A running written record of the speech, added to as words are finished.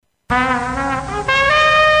Welcome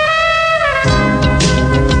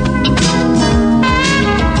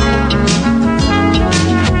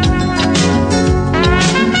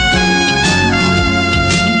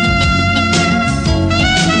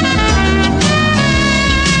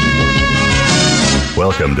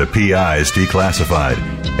to PI's Declassified,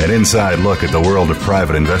 an inside look at the world of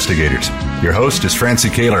private investigators. Your host is Francie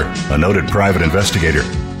Kaler, a noted private investigator.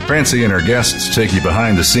 Francie and her guests take you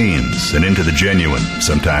behind the scenes and into the genuine,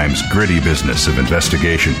 sometimes gritty business of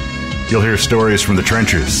investigation. You'll hear stories from the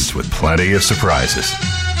trenches with plenty of surprises.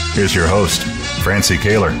 Here's your host, Francie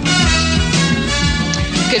Kaler.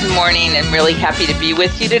 Good morning. I'm really happy to be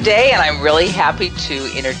with you today, and I'm really happy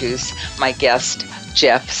to introduce my guest,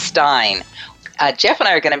 Jeff Stein. Jeff and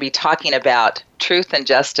I are going to be talking about truth and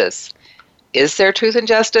justice. Is there truth and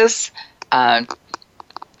justice?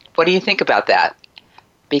 What do you think about that?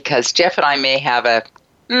 Because Jeff and I may have a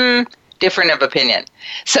different of opinion.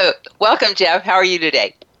 So, welcome, Jeff. How are you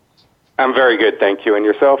today? I'm very good, thank you. And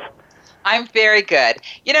yourself? I'm very good.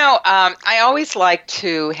 You know, I always like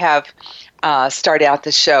to have start out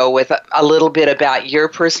the show with a little bit about your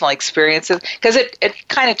personal experiences, because it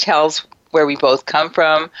kind of tells where we both come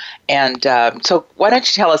from. And so why don't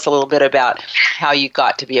you tell us a little bit about how you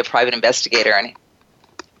got to be a private investigator and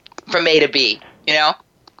from A to B, you know?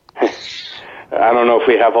 I don't know if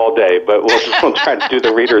we have all day, but we'll try to do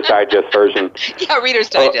the Reader's Digest version. Yeah, Reader's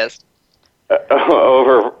Digest.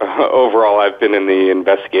 Overall, I've been in the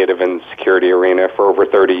investigative and security arena for over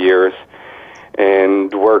 30 years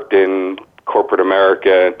and worked in corporate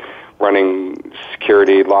America running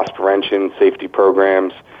security, loss prevention, safety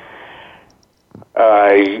programs.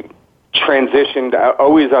 I transitioned,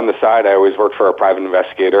 always on the side. I always worked for a private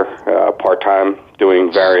investigator, part-time, doing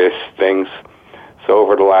various things. So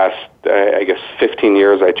over the last, 15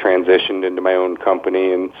 years, I transitioned into my own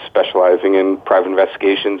company and specializing in private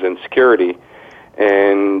investigations and security.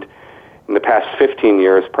 And in the past 15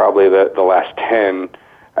 years, probably the last 10,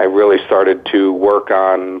 I really started to work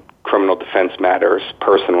on criminal defense matters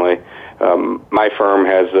personally. My firm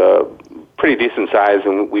has a pretty decent size,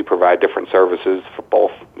 and we provide different services for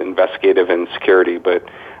both investigative and security, but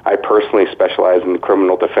I personally specialize in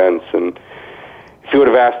criminal defense. And if you would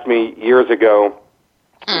have asked me years ago,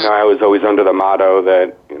 I was always under the motto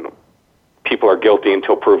that people are guilty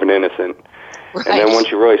until proven innocent. Right. And then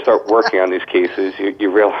once you really start working on these cases,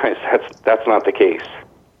 you realize that's not the case.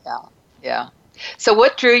 Yeah. So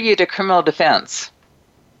what drew you to criminal defense?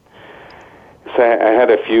 So I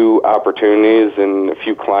had a few opportunities and a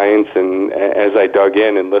few clients, and as I dug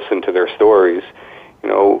in and listened to their stories,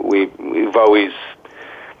 we've always,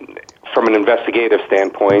 from an investigative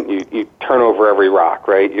standpoint, you turn over every rock,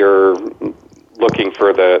 right? You're looking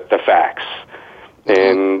for the facts.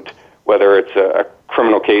 And whether it's a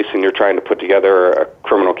criminal case and you're trying to put together a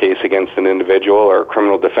criminal case against an individual or a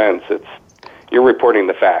criminal defense, you're reporting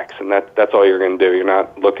the facts, and that's all you're going to do. You're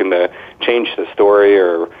not looking to change the story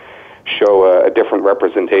or show a different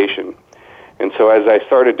representation. And so as I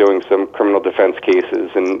started doing some criminal defense cases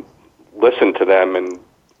and listened to them and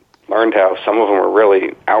learned how some of them were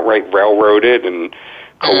really outright railroaded and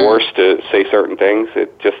coerced to say certain things,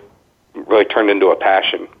 it just really turned into a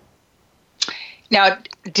passion. Now,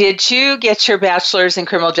 did you get your bachelor's in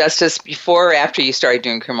criminal justice before or after you started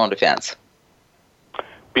doing criminal defense?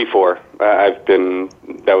 Before. That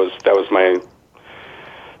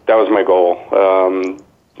was my goal.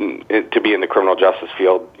 To be in the criminal justice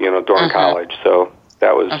field, during college. So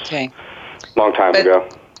that was a long time ago.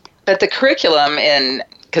 But the curriculum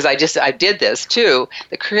because I did this too,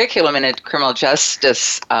 the curriculum in a criminal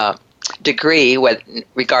justice degree,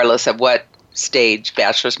 regardless of what stage,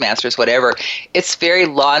 bachelor's, master's, whatever, it's very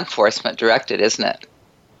law enforcement directed, isn't it?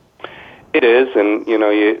 It is, and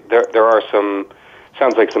there are some,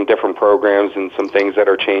 sounds like some different programs and some things that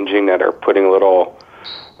are changing that are putting a little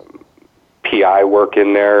PI work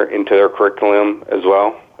into their curriculum as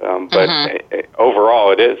well. But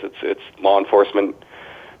overall, it's law enforcement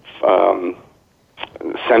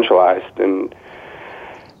centralized, and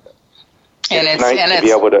it's nice to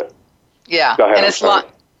be able to. Yeah, go ahead, and it's law.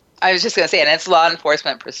 I was just going to say, and it's law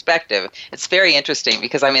enforcement perspective. It's very interesting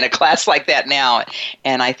because I'm in a class like that now,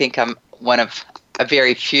 and I think I'm one of a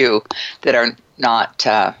very few that are not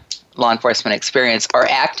law enforcement experienced or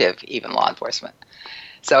active, even law enforcement.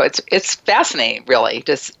 So it's fascinating, really,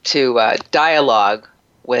 just to dialogue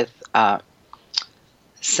with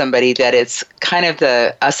somebody that it's kind of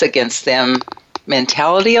the us against them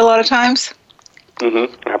mentality a lot of times.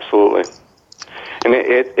 Absolutely. And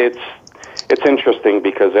it's interesting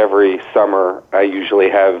because every summer I usually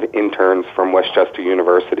have interns from Westchester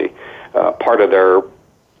University, part of their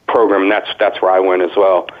program. That's where I went as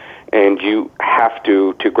well. and you have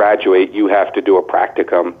to graduate, you have to do a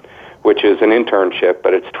practicum, which is an internship,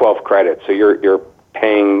 but it's 12 credits. So you're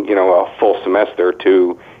paying, a full semester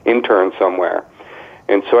to intern somewhere.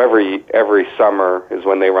 And so every summer is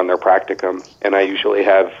when they run their practicum, and I usually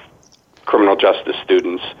have criminal justice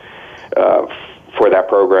students for that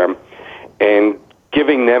program, and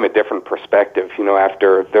giving them a different perspective,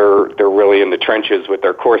 after they're really in the trenches with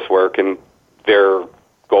their coursework, and their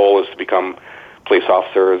goal is to become police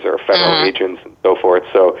officers or federal agents and so forth.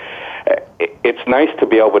 So it's nice to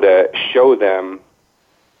be able to show them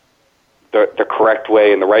the correct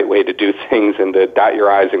way and the right way to do things, and to dot your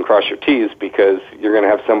I's and cross your T's, because you're going to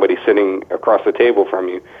have somebody sitting across the table from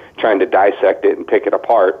you trying to dissect it and pick it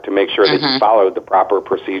apart to make sure that you followed the proper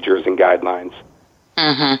procedures and guidelines.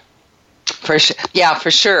 For sure. Yeah,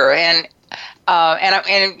 for sure. And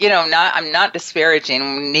I'm not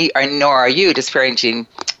disparaging, nor are you disparaging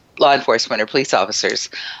law enforcement or police officers.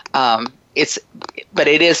 But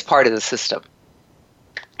it is part of the system.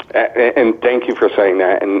 And thank you for saying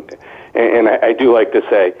that. And I do like to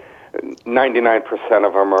say 99%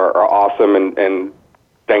 of them are awesome, and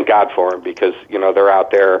thank God for them, because, they're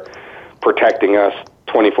out there protecting us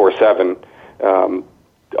 24/7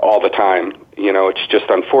 all the time. It's just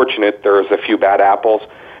unfortunate there's a few bad apples,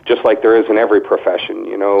 just like there is in every profession.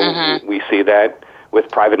 We see that with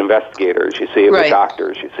private investigators. You see it with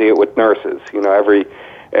doctors. You see it with nurses. You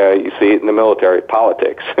see it in the military,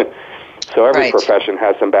 politics. So every profession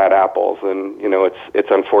has some bad apples, and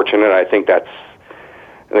it's unfortunate. I think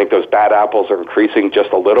those bad apples are increasing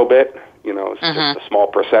just a little bit. It's just a small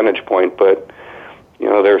percentage point, but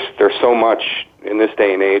there's so much in this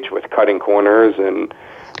day and age with cutting corners and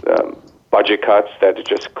budget cuts that it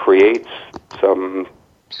just creates some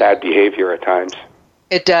bad behavior at times.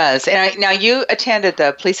 It does. And now you attended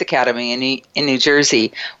the police academy in New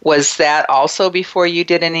Jersey. Was that also before you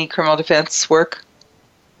did any criminal defense work?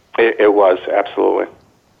 It was, absolutely.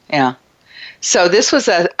 Yeah. So this was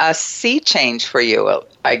a sea change for you,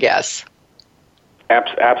 I guess.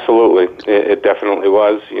 Absolutely. It definitely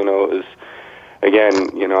was. It was, again,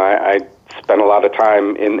 I spent a lot of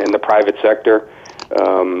time in the private sector,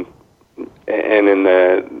 and in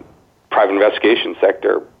the private investigation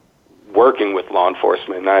sector, working with law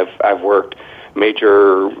enforcement. I've worked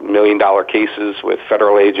major $1 million cases with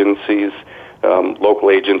federal agencies,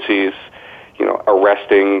 local agencies,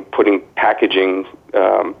 arresting, packaging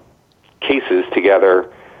cases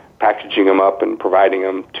together, packaging them up and providing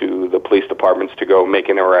them to the police departments to go make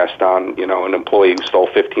an arrest on, an employee who stole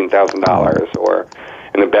 $15,000 or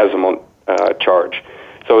an embezzlement charge.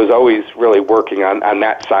 So I was always really working on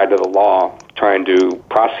that side of the law, trying to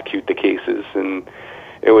prosecute the cases, and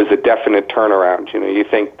it was a definite turnaround. You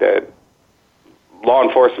think that law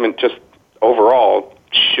enforcement just overall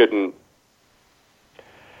should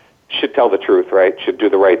tell the truth, right? Should do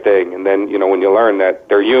the right thing. And then, when you learn that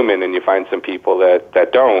they're human and you find some people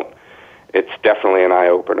that don't, it's definitely an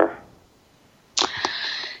eye-opener.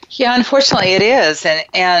 Yeah, unfortunately it is.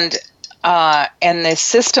 And the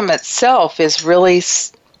system itself is really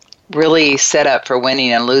set up for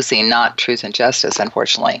winning and losing, not truth and justice,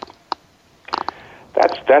 unfortunately.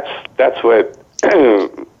 That's what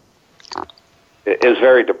is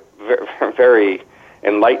very, very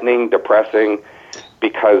enlightening, depressing,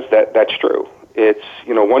 because that's true. It's,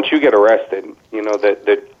 once you get arrested,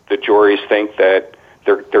 that the juries think that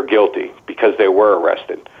they're guilty because they were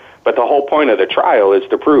arrested. But the whole point of the trial is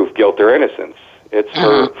to prove guilt or innocence. It's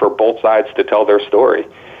for both sides to tell their story.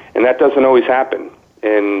 And that doesn't always happen.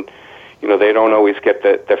 And, they don't always get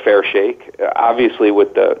the fair shake. Obviously,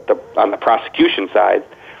 with on the prosecution side,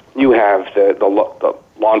 you have the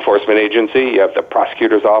law enforcement agency, you have the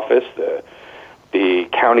prosecutor's office, the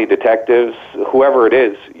county detectives, whoever it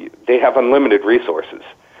is, they have unlimited resources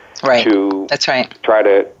to try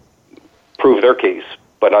to prove their case.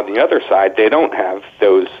 But on the other side, they don't have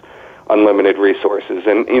those unlimited resources.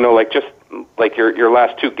 And, just like your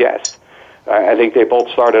last two guests, I think they both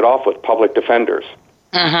started off with public defenders.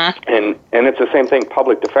 And it's the same thing.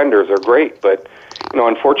 Public defenders are great, but,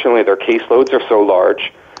 unfortunately their caseloads are so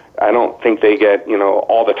large. I don't think they get,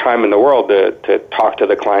 all the time in the world to talk to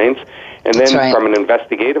the clients. And then from an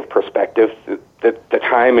investigative perspective, the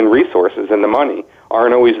time and resources and the money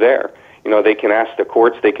aren't always there. They can ask the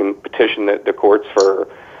courts, they can petition the courts for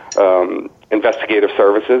investigative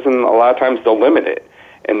services, and a lot of times they'll limit it.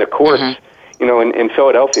 And the courts, in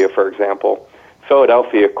Philadelphia, for example,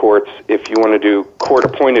 Philadelphia courts, if you want to do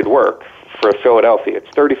court-appointed work for Philadelphia, it's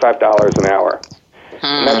 $35 an hour.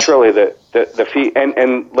 And that's really the fee.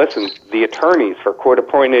 And listen, the attorneys for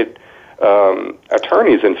court-appointed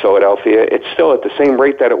attorneys in Philadelphia, it's still at the same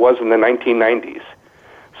rate that it was in the 1990s.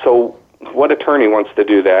 So what attorney wants to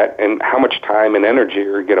do that, and how much time and energy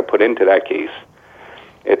are you going to put into that case?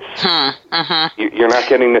 It's you're not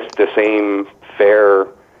getting the same fair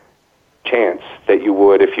chance that you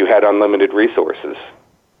would if you had unlimited resources.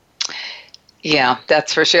 Yeah,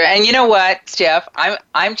 that's for sure. And you know what, Jeff?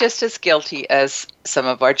 I'm just as guilty as some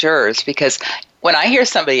of our jurors, because when I hear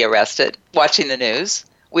somebody arrested, watching the news,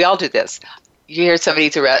 we all do this. You hear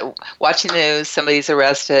somebody's watching the news, somebody's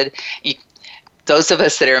arrested. Those of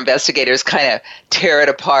us that are investigators kind of tear it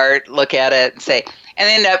apart, look at it, and say, and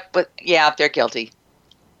end up with, yeah, they're guilty.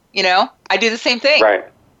 You know, I do the same thing. Right.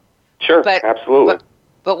 Sure. Absolutely.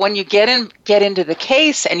 But when you get into the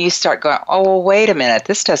case and you start going, oh, well, wait a minute,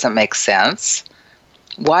 this doesn't make sense.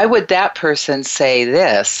 Why would that person say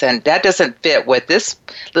this? And that doesn't fit with this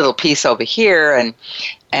little piece over here.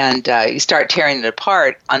 And you start tearing it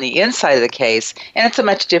apart on the inside of the case, and it's a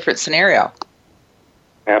much different scenario.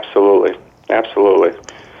 Absolutely.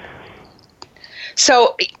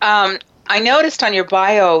 So I noticed on your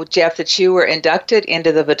bio, Jeff, that you were inducted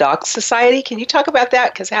into the Vidocq Society. Can you talk about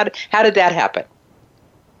that? Because how did that happen?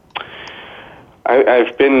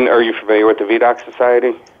 Are you familiar with the Vidocq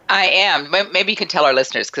Society? I am. Maybe you can tell our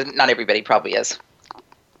listeners, because not everybody probably is.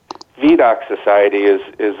 Vidocq Society is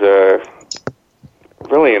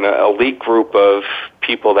really an elite group of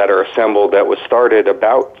people that are assembled that was started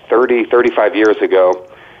about 35 years ago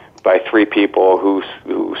by three people who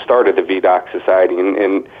started the Vidocq Society.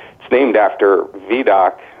 And it's named after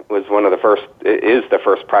Vidocq, is the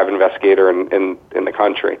first private investigator in the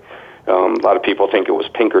country. A lot of people think it was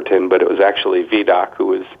Pinkerton, but it was actually Vidocq, who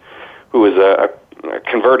was a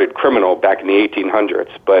converted criminal back in the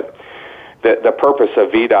 1800s. But the purpose of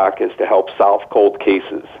Vidocq is to help solve cold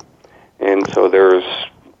cases. And so there's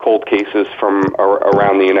cold cases from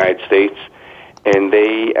around the United States, and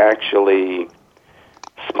they actually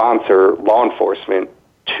sponsor law enforcement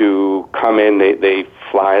to come in. They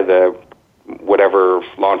fly whatever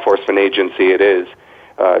law enforcement agency it is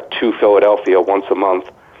to Philadelphia once a month,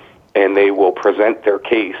 and they will present their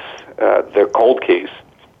case, their cold case,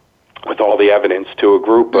 with all the evidence to a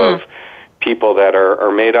group of people that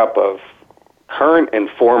are made up of current and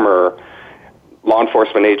former law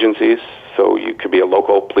enforcement agencies. So you could be a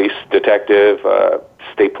local police detective,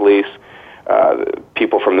 state police,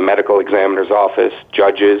 people from the medical examiner's office,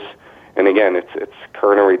 judges, and again, it's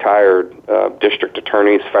current and retired district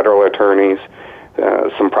attorneys, federal attorneys,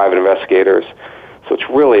 some private investigators. So it's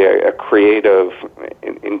really a creative,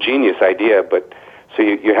 ingenious idea. But so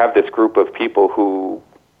you have this group of people who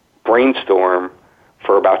brainstorm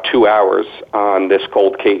for about 2 hours on this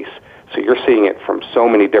cold case. So you're seeing it from so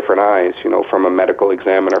many different eyes, from a medical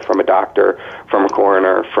examiner, from a doctor, from a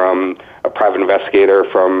coroner, from a private investigator,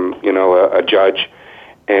 from, a judge,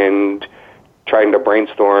 and trying to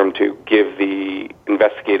brainstorm to give the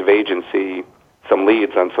investigative agency some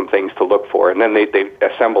leads on some things to look for. And then they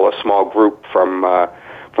assemble a small group from the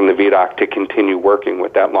VDOC to continue working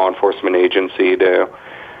with that law enforcement agency to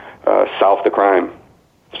solve the crime,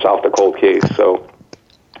 solve the cold case. So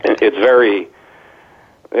it's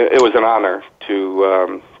it was an honor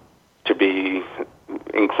to be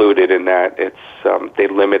included in that. It's they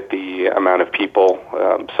limit the amount of people,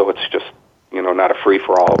 so it's just not a free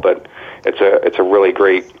for all, but it's a really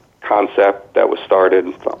great concept that was started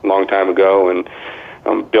a long time ago,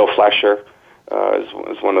 and Bill Flesher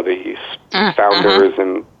is one of the founders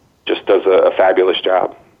and just does a fabulous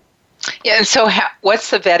job. Yeah, and so what's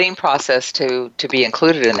the vetting process to be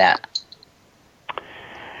included in that?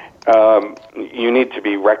 You need to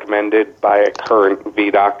be recommended by a current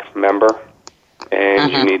VDOC member,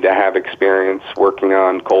 and you need to have experience working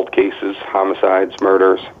on cold cases, homicides,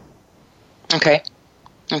 murders. Okay.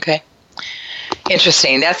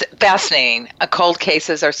 Interesting. That's fascinating. Cold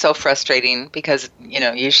cases are so frustrating because,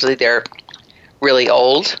 usually they're really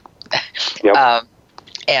old. Yep.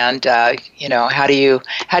 And how do you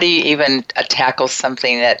even tackle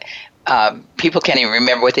something that people can't even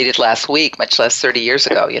remember what they did last week, much less 30 years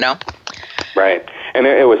ago, Right. And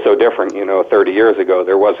it was so different, 30 years ago.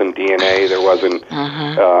 There wasn't DNA. There wasn't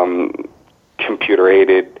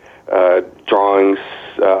computer-aided drawings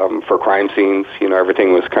for crime scenes.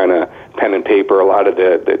 Everything was kind of pen and paper. A lot of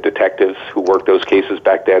the detectives who worked those cases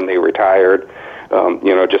back then, they retired,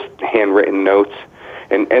 just handwritten notes.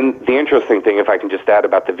 And the interesting thing, if I can just add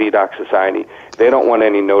about the VDOC Society, they don't want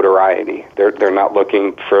any notoriety. They're not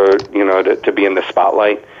looking for, to be in the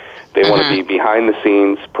spotlight. They want to be behind the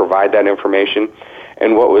scenes, provide that information.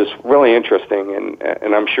 And what was really interesting,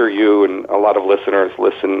 and I'm sure you and a lot of listeners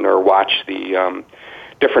listen or watch the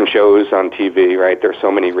different shows on TV, right? There's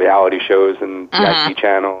so many reality shows and the ID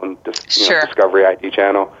channel and Discovery ID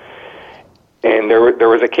channel. And there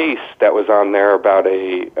was a case that was on there about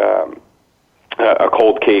a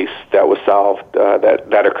cold case that was solved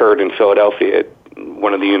that occurred in Philadelphia at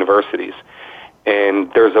one of the universities.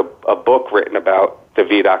 And there's a book written about the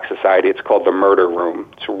VDOC Society. It's called The Murder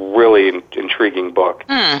Room. It's a really intriguing book.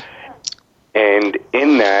 And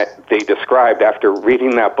in that, they described, after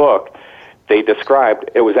reading that book, they described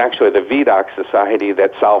it was actually the VDOC Society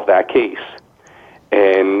that solved that case.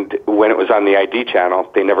 And when it was on the ID channel,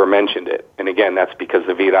 they never mentioned it. And again, that's because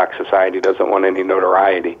the VDOC Society doesn't want any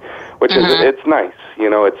notoriety, which is, it's nice. You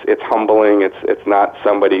know, it's humbling. It's not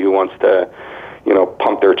somebody who wants to, you know,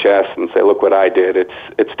 pump their chest and say, look what I did.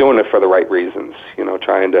 It's doing it for the right reasons, you know,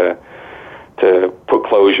 trying to put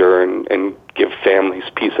closure and give families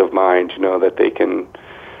peace of mind, you know, that they can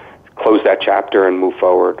close that chapter and move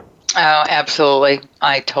forward. Oh, absolutely.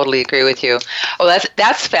 I totally agree with you. Oh,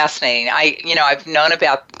 that's fascinating. I've known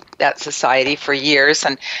about that society for years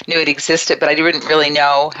and knew it existed, but I didn't really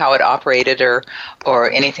know how it operated or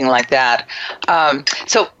anything like that.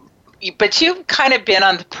 But you've kind of been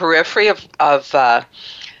on the periphery of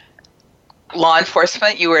law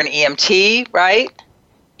enforcement. You were an EMT, right?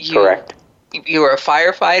 Correct. You were a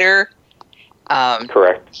firefighter.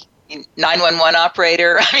 Correct. 911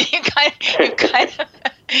 operator. I mean, you kind of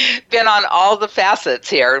been on all the facets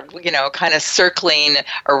here, you know, kind of circling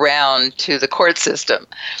around to the court system.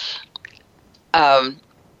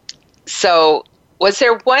 So was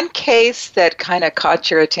there one case that kind of caught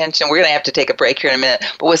your attention? We're going to have to take a break here in a minute,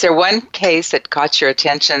 but was there one case that caught your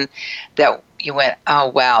attention that you went, oh,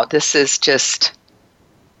 wow, this is just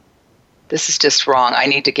wrong. I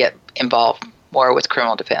need to get involved more with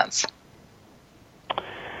criminal defense?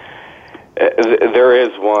 There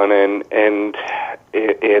is one, and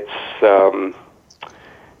it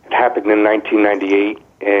happened in 1998,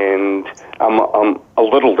 and I'm a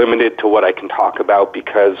little limited to what I can talk about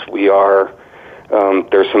because we are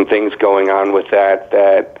there's some things going on with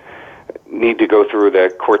that need to go through the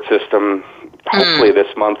court system. Hopefully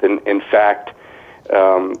this month. In fact,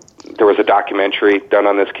 there was a documentary done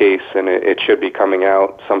on this case, and it should be coming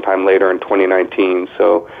out sometime later in 2019.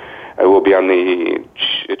 So. It will be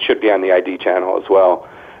it should be on the ID channel as well.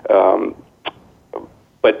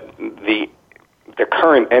 But the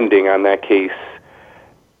current ending on that case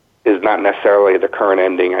is not necessarily the current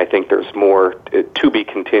ending. I think there's more to be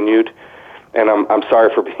continued. And I'm sorry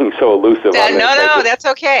for being so elusive on this. No, that's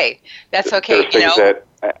okay. That's okay. There's things that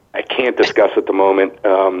I can't discuss at the moment.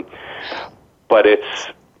 But it's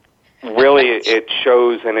really, it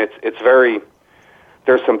shows, and it's very,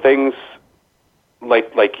 there's some things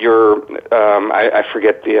like your, I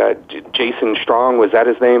forget the, Jason Strong, was that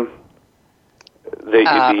his name?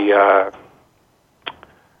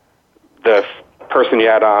 The person you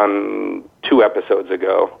had on 2 episodes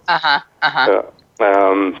ago.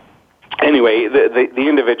 Anyway, the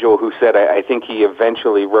individual who said, I think he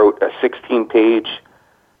eventually wrote a 16-page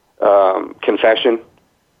confession.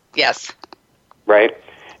 Yes. Right?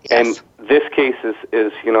 Yes. And this case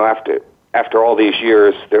is you know, after all these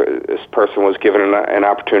years, this person was given an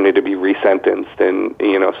opportunity to be resentenced and,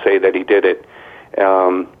 you know, say that he did it.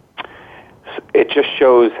 It just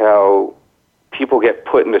shows how people get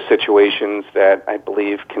put into situations that I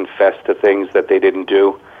believe confess to things that they didn't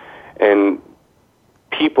do. And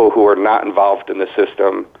people who are not involved in the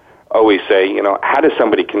system always say, you know, how does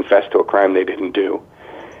somebody confess to a crime they didn't do?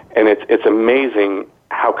 And it's amazing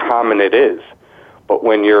how common it is. But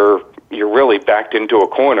when you're really backed into a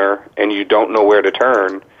corner and you don't know where to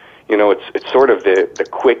turn, you know, it's sort of the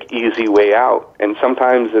quick, easy way out. And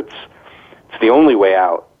sometimes it's the only way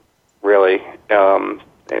out, really.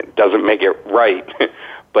 It doesn't make it right,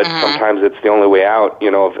 but sometimes it's the only way out, you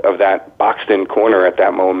know, of that boxed-in corner at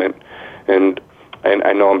that moment. And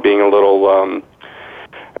I know I'm being a little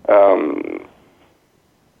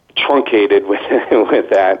truncated with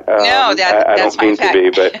that. No, I don't mean to be,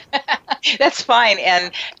 but that's fine,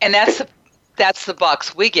 and that's the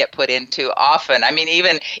box we get put into often. I mean,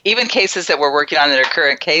 even cases that we're working on that are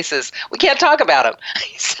current cases, we can't talk about them.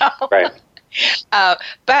 So, right.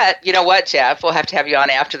 But you know what, Jeff? We'll have to have you on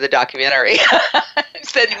after the documentary.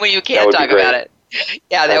 When you can't talk about it.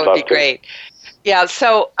 Yeah, that would be great. Yeah.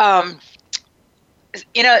 So,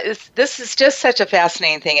 you know, this is just such a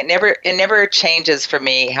fascinating thing. It never changes for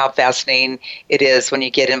me how fascinating it is when you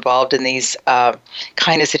get involved in these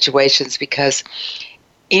kind of situations, because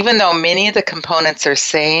even though many of the components are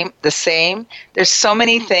the same, there's so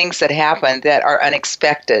many things that happen that are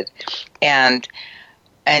unexpected, and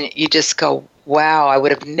you just go, wow, I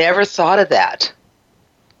would have never thought of that.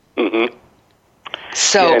 Mm-hmm.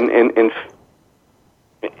 So, in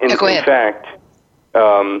fact,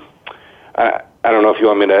 I don't know if you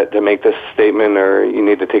want me to make this statement or you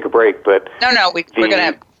need to take a break, but no, we're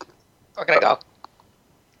gonna go.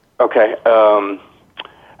 Okay.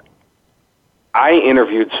 I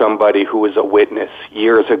interviewed somebody who was a witness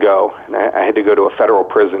years ago, and I had to go to a federal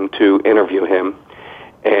prison to interview him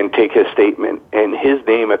and take his statement. And his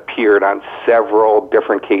name appeared on several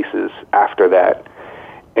different cases after that.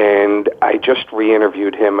 And I just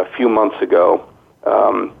re-interviewed him a few months ago.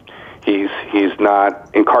 He's not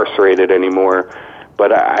incarcerated anymore,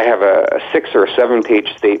 but I have a 6 or 7 page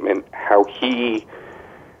statement how he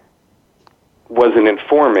was an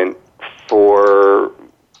informant for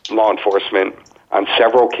law enforcement on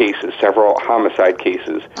several cases, several homicide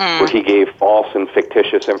cases, where he gave false and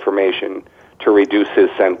fictitious information to reduce his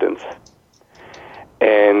sentence.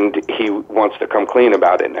 And he wants to come clean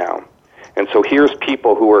about it now. And so here's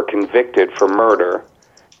people who were convicted for murder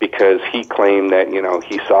because he claimed that,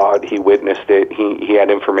 he saw it, he witnessed it, he had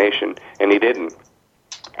information, and he didn't.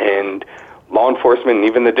 And law enforcement and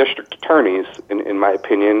even the district attorneys, in my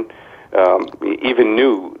opinion, even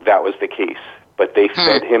knew that was the case. But they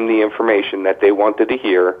fed him the information that they wanted to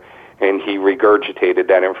hear, and he regurgitated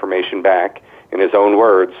that information back in his own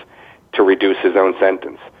words to reduce his own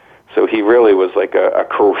sentence. So he really was like a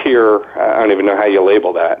career, I don't even know how you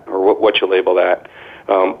label that or what you label that.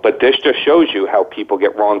 But this just shows you how people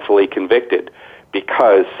get wrongfully convicted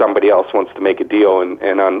because somebody else wants to make a deal.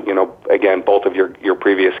 And on, again, both of your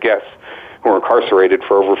previous guests who were incarcerated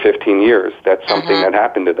for over 15 years, that's something that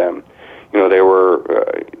happened to them. There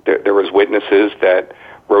was witnesses that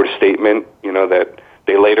wrote a statement, that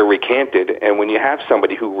they later recanted. And when you have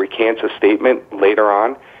somebody who recants a statement later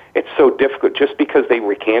on, it's so difficult. Just because they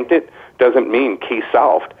recant it doesn't mean case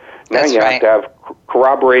solved. Now you have to have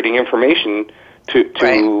corroborating information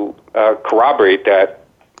to corroborate that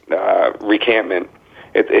recantment.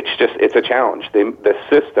 It's a challenge. The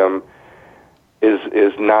system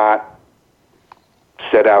is not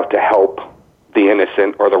set out to help the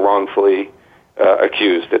innocent or the wrongfully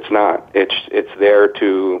accused. It's not. It's there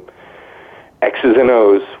to X's and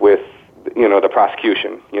O's with the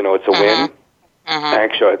prosecution. It's a win.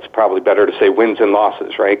 Actually, it's probably better to say wins and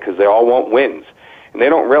losses, right? Because they all want wins, and they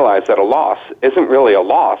don't realize that a loss isn't really a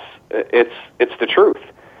loss. It's the truth,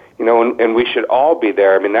 and we should all be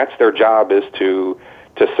there. I mean, that's their job, is to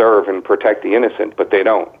serve and protect the innocent, but they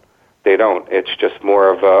don't. They don't. It's just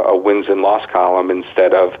more of a wins and loss column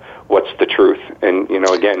instead of what's the truth. And,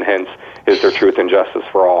 again, hence, is there truth and justice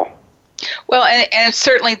for all? Well, and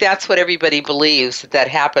certainly that's what everybody believes that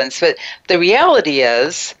happens. But the reality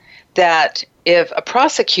is that if a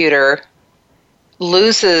prosecutor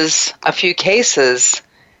loses a few cases,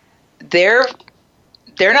 they're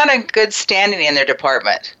not in good standing in their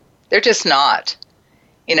department. They're just not.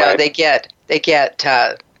 Right.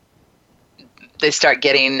 They start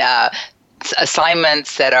getting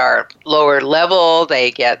assignments that are lower level.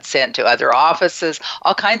 They get sent to other offices.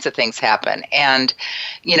 All kinds of things happen. And,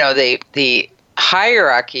 the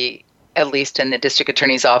hierarchy, at least in the district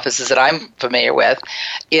attorney's offices that I'm familiar with,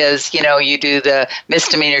 is, you do the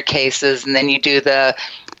misdemeanor cases, and then you do the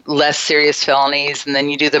less serious felonies, and then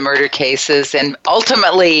you do the murder cases. And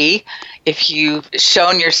ultimately, if you've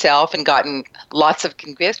shown yourself and gotten lots of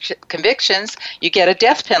convictions, you get a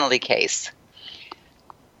death penalty case.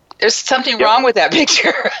 There's something wrong with that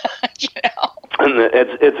picture, And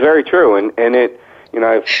it's very true, and it,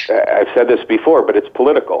 I've said this before, but it's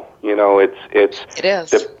political. It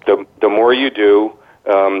is. The more you do,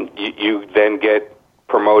 you then get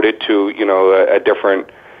promoted to a different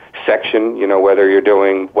section. Whether you're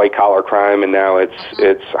doing white collar crime and now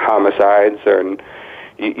it's homicides, and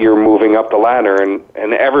you're moving up the ladder,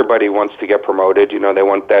 and everybody wants to get promoted. They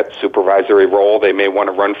want that supervisory role. They may want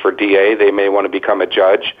to run for DA. They may want to become a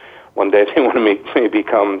judge. One day they want to may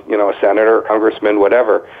become, a senator, congressman,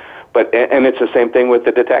 whatever. But and it's the same thing with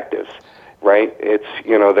the detectives, right? It's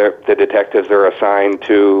the detectives are assigned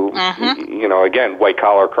to again, white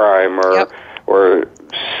collar crime or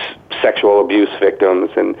sexual abuse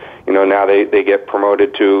victims, and now they get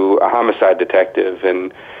promoted to a homicide detective,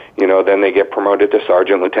 and then they get promoted to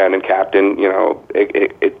sergeant, lieutenant, captain.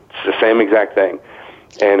 It's the same exact thing,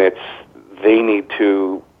 and they need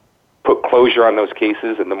to put closure on those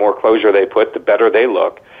cases, and the more closure they put, the better they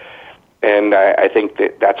look. And I think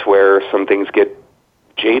that's where some things get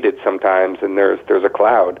jaded sometimes, and there's a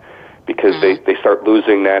cloud, because they start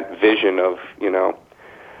losing that vision of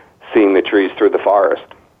seeing the trees through the forest,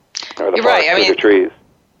 or the forest through the trees.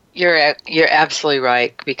 You're absolutely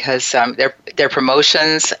right, because their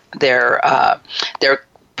promotions, their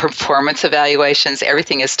performance evaluations,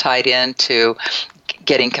 everything is tied into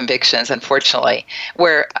getting convictions, unfortunately.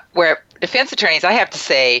 Where defense attorneys, I have to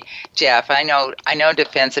say, Jeff, I know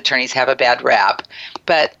defense attorneys have a bad rap,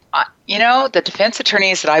 but the defense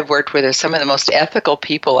attorneys that I've worked with are some of the most ethical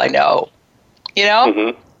people I know.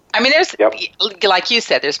 Mm-hmm. I mean, there's, like you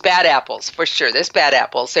said, there's bad apples for sure. There's bad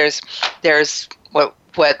apples. There's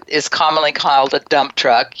what is commonly called a dump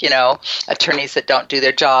truck. Attorneys that don't do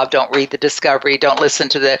their job, don't read the discovery, don't listen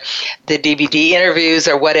to the DVD interviews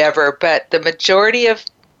or whatever. But the majority of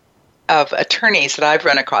attorneys that I've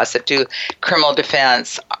run across that do criminal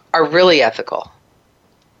defense are really ethical.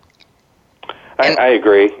 I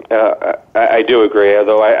agree. I do agree,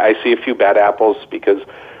 although I see a few bad apples because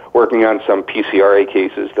working on some PCRA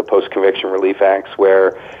cases, the Post-Conviction Relief Acts,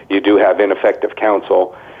 where you do have ineffective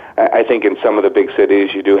counsel, I think in some of the big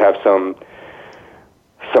cities you do have some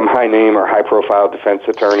high-name or high-profile defense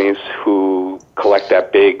attorneys who collect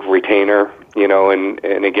that big retainer,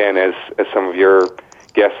 and again, as some of your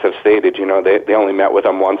guests have stated, they only met with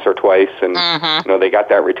them once or twice, and they got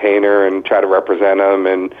that retainer and try to represent them,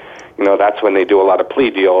 and that's when they do a lot of plea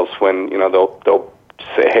deals. When they'll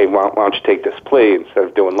say, hey, why don't you take this plea instead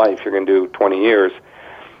of doing life? You're going to do 20 years.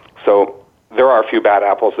 So there are a few bad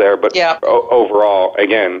apples there, but overall,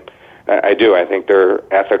 again, I think they're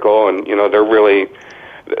ethical, and they're really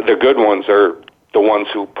the good ones are the ones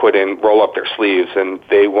who roll up their sleeves, and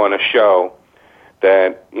they want to show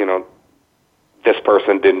that this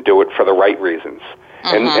person didn't do it for the right reasons,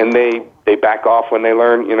 and they back off when they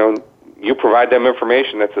learn. You provide them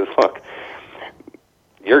information that says, look,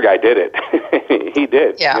 your guy did it. He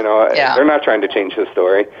did. They're not trying to change his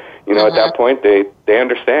story. At that point, they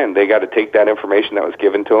understand they got to take that information that was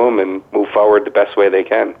given to them and move forward the best way they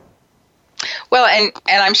can. Well, and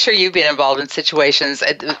I'm sure you've been involved in situations,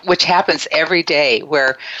 which happens every day,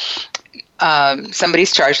 where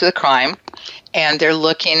somebody's charged with a crime, and they're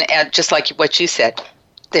looking at, just like what you said,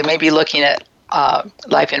 they may be looking at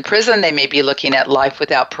life in prison, they may be looking at life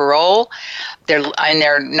without parole,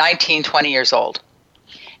 they're 19, 20 years old.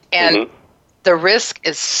 And the risk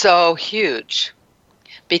is so huge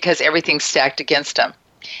because everything's stacked against them.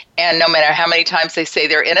 And no matter how many times they say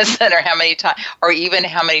they're innocent, or how many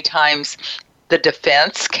times the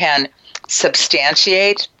defense can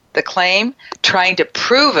substantiate the claim, trying to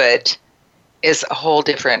prove it is a whole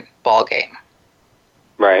different ballgame.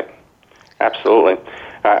 Right. Absolutely.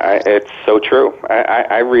 It's so true.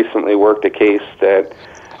 I recently worked a case that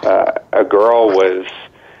a girl was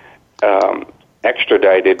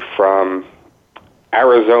extradited from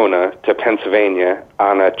Arizona to Pennsylvania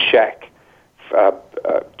on a check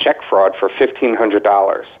fraud for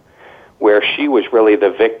 $1,500, where she was really the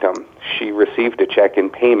victim. She received a check in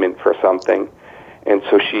payment for something, and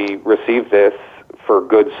so she received this for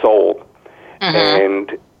goods sold.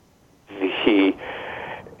 And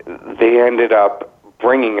they ended up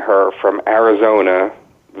bringing her from Arizona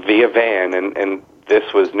via van, and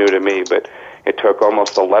this was new to me, but it took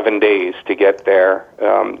almost 11 days to get there.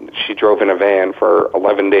 She drove in a van for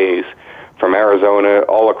 11 days from Arizona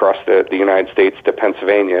all across the United States to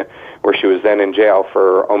Pennsylvania, where she was then in jail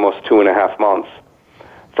for almost 2.5 months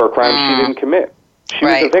for a crime she didn't commit. She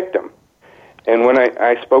was a victim. And when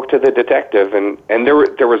I spoke to the detective, and there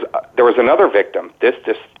was another victim.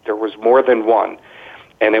 There was more than one,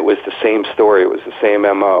 and it was the same story. It was the same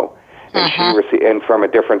MO, and and from a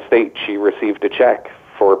different state, she received a check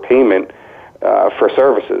for payment for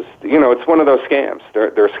services. It's one of those scams. There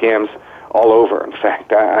are scams all over. In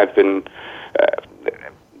fact, I've been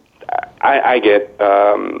I get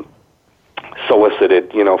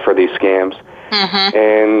solicited, for these scams,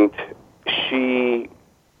 and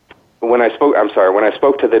when I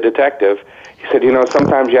spoke to the detective, he said,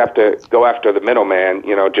 sometimes you have to go after the middleman,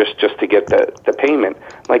 just to get the payment.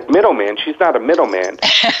 Like, middleman? She's not a middleman.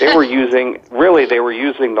 They were using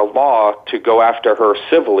the law to go after her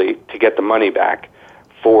civilly to get the money back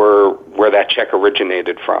for where that check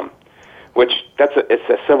originated from, which it's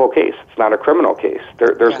a civil case. It's not a criminal case.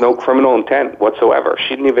 There's no criminal intent whatsoever.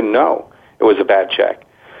 She didn't even know it was a bad check.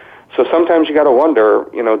 So sometimes you got to wonder,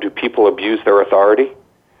 do people abuse their authority?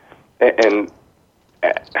 And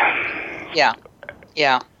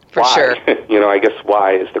for why? sure. I guess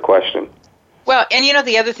why is the question. Well, and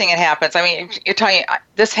the other thing that happens, I mean, you're talking,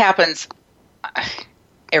 this happens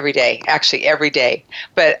every day, actually every day.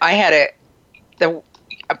 But I had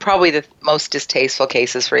probably the most distasteful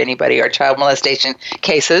cases for anybody are child molestation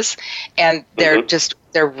cases, and they're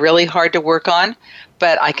they're really hard to work on.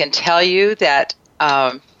 But I can tell you that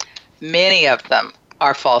many of them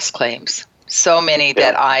are false claims. So many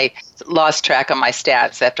that I lost track of my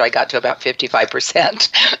stats after I got to about 55%.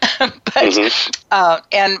 But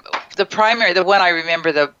and the one I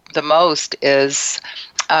remember the most is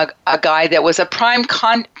a guy that was a prime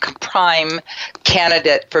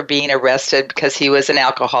candidate for being arrested because he was an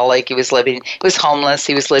alcoholic. He was homeless.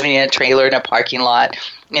 He was living in a trailer in a parking lot,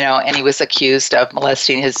 and he was accused of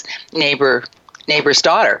molesting his neighbor's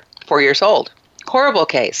daughter, 4 years old. Horrible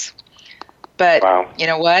case. But wow. You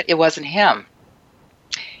know what? It wasn't him.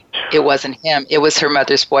 It wasn't him. It was her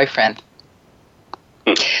mother's boyfriend.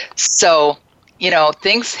 So,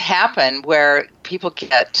 things happen where people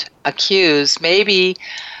get accused, maybe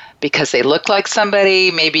because they look like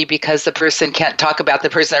somebody, maybe because the person can't talk about the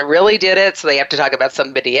person that really did it, so they have to talk about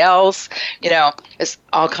somebody else. There's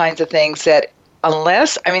all kinds of things that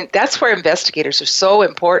that's where investigators are so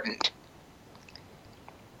important.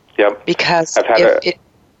 Yep. Because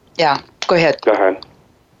go ahead. Go ahead.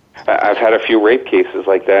 I've had a few rape cases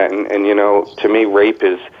like that, and to me, rape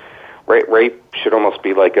should almost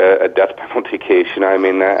be like a death penalty case.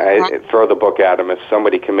 I throw the book at them. If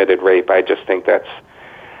somebody committed rape, I just think that's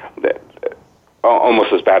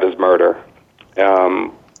almost as bad as murder.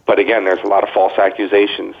 But again, there's a lot of false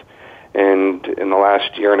accusations. And in the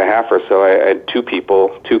last year and a half or so, I had two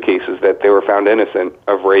cases that they were found innocent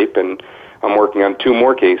of rape, and I'm working on two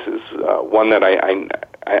more cases. One that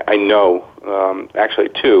I know, actually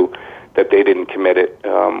two, that they didn't commit it.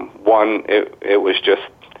 One, it was just,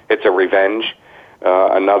 it's a revenge.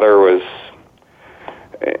 Another was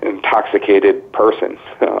an intoxicated person.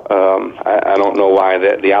 I don't know why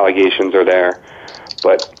the allegations are there,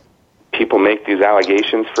 but people make these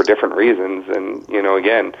allegations for different reasons. And,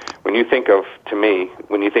 again, when you think of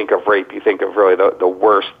rape, you think of really the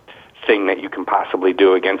worst thing that you can possibly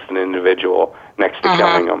do against an individual next to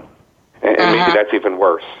killing them. And maybe that's even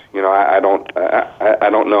worse. I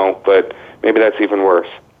don't know, but maybe that's even worse.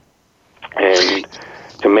 And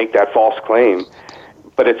to make that false claim,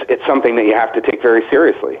 but it's something that you have to take very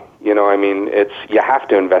seriously. You have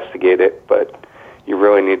to investigate it, but you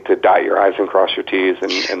really need to dot your I's and cross your T's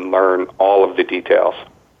and learn all of the details.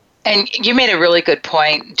 And you made a really good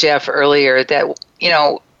point, Jeff, earlier that,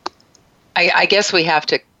 I guess we have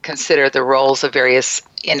to consider the roles of various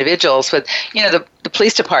individuals. But, the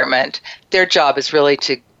police department, their job is really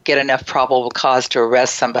to get enough probable cause to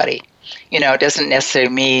arrest somebody. It doesn't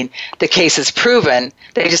necessarily mean the case is proven.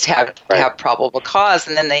 They just have probable cause,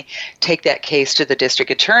 and then they take that case to the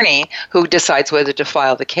district attorney, who decides whether to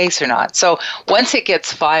file the case or not. So once it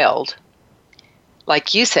gets filed,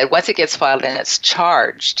 like you said, once it gets filed and it's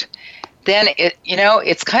charged, then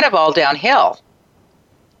it's kind of all downhill.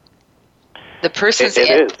 The person's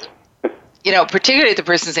particularly if the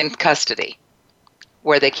person's in custody,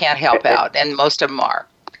 where they can't help out, and most of them are.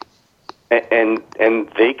 And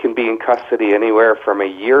they can be in custody anywhere from a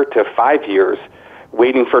year to 5 years,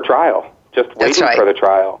 waiting for trial, just waiting for the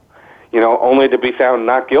trial. Only to be found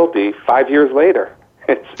not guilty 5 years later.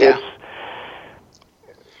 It's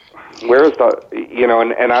where's the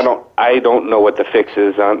and I don't know what the fix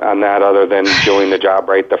is on that, other than doing the job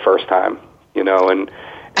right the first time, and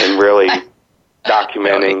really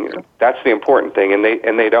documenting. That's the important thing, and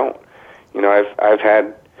they don't. I've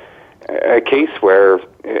had a case where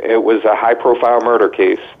it was a high-profile murder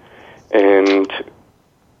case, and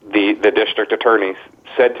the district attorney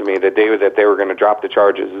said to me the day that they were going to drop the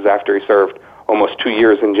charges is after he served almost 2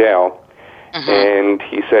 years in jail. And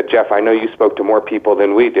he said, "Jeff, I know you spoke to more people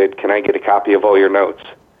than we did. Can I get a copy of all your notes?"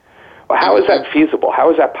 Well, how is that feasible? How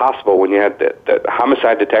is that possible when you had the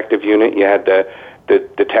homicide detective unit, you had the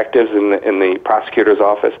detectives in the prosecutor's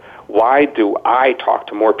office? Why do I talk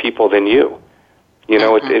to more people than you?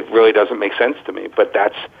 It really doesn't make sense to me. But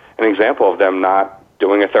that's an example of them not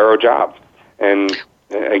doing a thorough job. And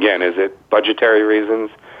again, is it budgetary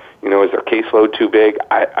reasons? Is their caseload too big?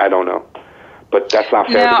 I don't know. But that's not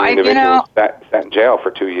fair to the individuals that sat in jail for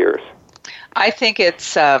 2 years. I think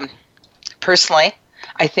it's, personally,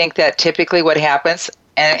 I think that typically what happens,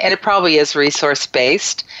 and it probably is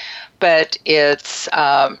resource-based, but it's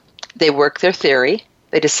they work their theory.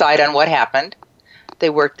 They decide on what happened. They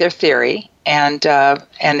work their theory, and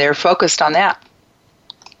they're focused on that.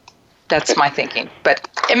 That's my thinking, but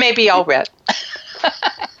it may be all red.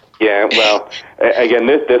 Yeah, well, again,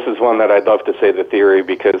 this is one that I'd love to say the theory,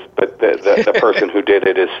 but the person who did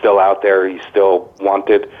it is still out there. He's still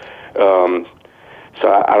wanted. So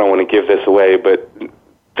I don't want to give this away, but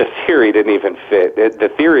the theory didn't even fit. The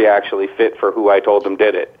theory actually fit for who I told them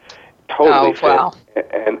did it. Totally fit. Wow.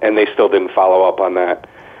 And they still didn't follow up on that.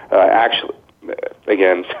 Actually,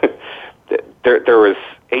 again, there was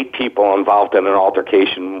 8 people involved in an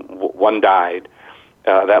altercation. One died.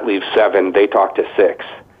 That leaves 7. They talked to 6.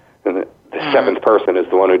 And the 7th person is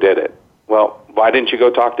the one who did it. Well, why didn't you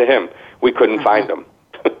go talk to him? We couldn't find him.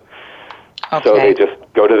 Okay. So they just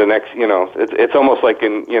go to the next, it's almost like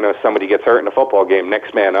somebody gets hurt in a football game,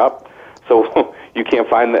 next man up. So you can't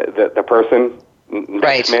find the person,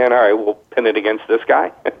 next man, all right, we'll pin it against this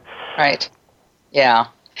guy. Right. Yeah.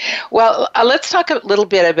 Well, let's talk a little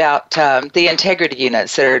bit about the integrity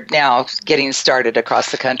units that are now getting started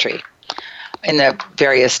across the country in the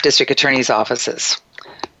various district attorney's offices.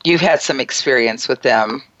 You've had some experience with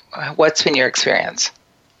them. What's been your experience?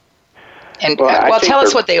 And tell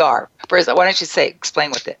us what they are. Why don't you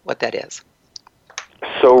explain what that is?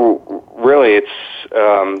 So really, it's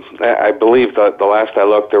I believe that the last I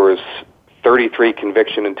looked, there was 33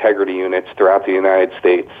 conviction integrity units throughout the United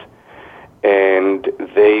States, and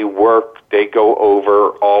they go over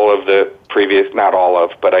all of the previous, not all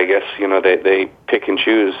of, but I guess they pick and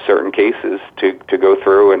choose certain cases to go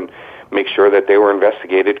through and make sure that they were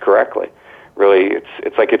investigated correctly. Really,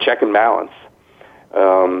 it's like a check and balance.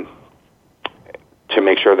 To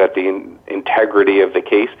make sure that the integrity of the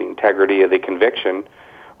case, the integrity of the conviction,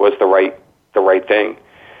 was the right thing.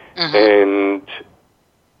 Mm-hmm. And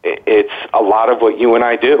it's a lot of what you and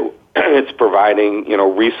I do. It's providing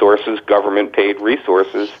resources, government paid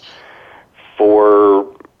resources,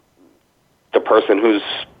 for the person who's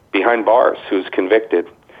behind bars, who's convicted.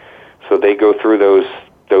 So they go through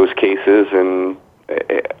those cases, and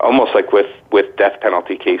almost like with death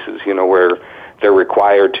penalty cases, where they're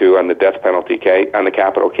required to, on the death penalty case, on the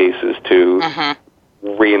capital cases, to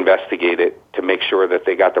reinvestigate it to make sure that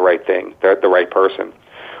they got the right thing, the right person.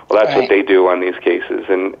 Well, that's what they do on these cases,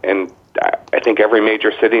 and I think every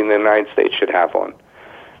major city in the United States should have one.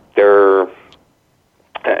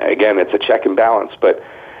 Again, it's a check and balance, but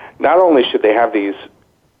not only should they have these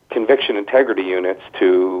conviction integrity units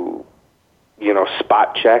to,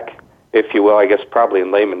 spot check, if you will, I guess probably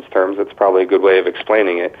in layman's terms, that's probably a good way of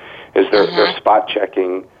explaining it, is they're spot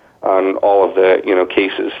checking on all of the,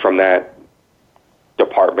 cases from that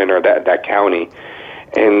department or that county.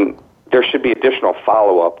 And there should be additional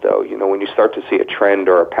follow-up, though. When you start to see a trend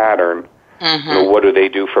or a pattern, what do they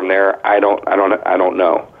do from there? I don't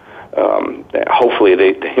know. Hopefully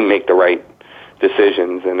they make the right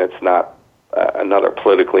decisions, and it's not another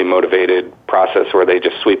politically motivated process where they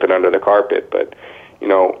just sweep it under the carpet. But,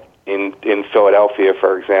 in Philadelphia,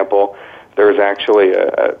 for example, there's actually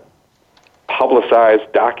a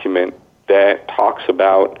publicized document that talks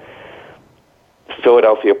about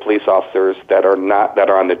Philadelphia police officers that are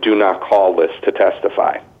on the do not call list to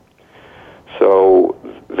testify. So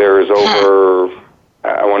there's over,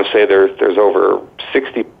 I want to say there's over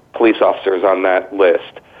 60 police officers on that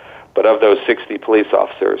list. But of those 60 police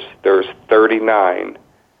officers, there's 29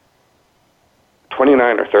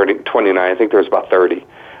 or 29, I think there's about 30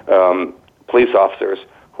 police officers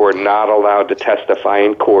who are not allowed to testify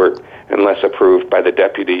in court unless approved by the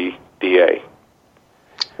deputy DA.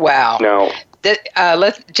 Wow. Now,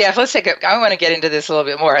 Jeff, I want to get into this a little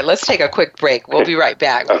bit more. Let's take a quick break. We'll be right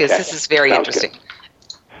back because this is very interesting.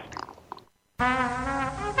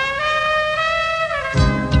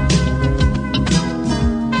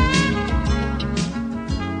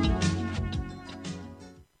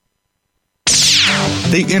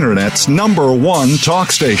 The Internet's #1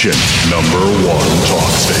 talk station. #1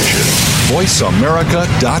 talk station.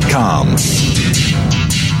 VoiceAmerica.com.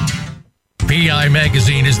 PI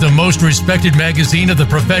Magazine is the most respected magazine of the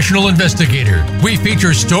professional investigator. We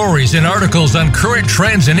feature stories and articles on current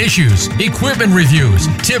trends and issues, equipment reviews,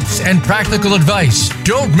 tips, and practical advice.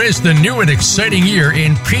 Don't miss the new and exciting year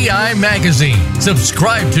in PI Magazine.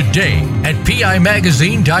 Subscribe today at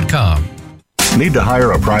PIMagazine.com. Need to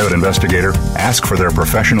hire a private investigator? Ask for their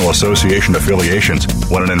professional association affiliations.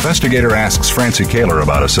 When an investigator asks Francie Kaler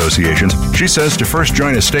about associations, she says to first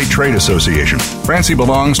join a state trade association. Francie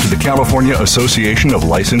belongs to the California Association of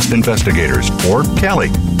Licensed Investigators, or CALI.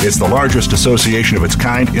 It's the largest association of its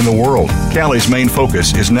kind in the world. CALI's main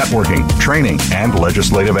focus is networking, training, and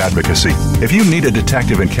legislative advocacy. If you need a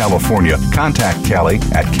detective in California, contact CALI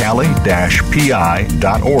at cali-pi.org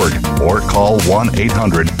or call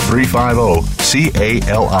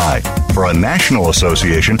 1-800-350-CALI. For a national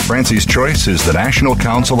association, Francie's choice is the National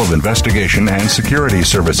Council of Investigation and Security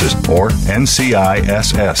Services, or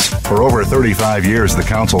NCISS. For over 35 years, the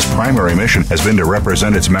Council's primary mission has been to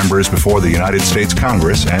represent its members before the United States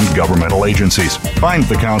Congress and governmental agencies. Find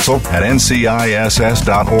the Council at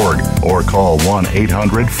NCISS.org or call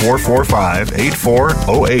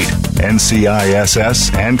 1-800-445-8408.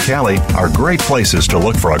 NCISS and CALI are great places to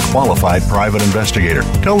look for a qualified private investigator.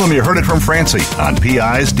 Tell them you heard it from Francie on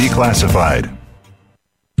PI's Declassified.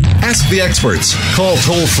 Ask the experts. Call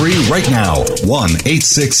toll-free right now,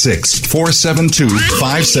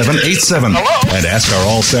 1-866-472-5787. And ask our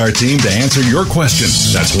All-Star team to answer your question.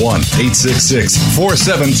 That's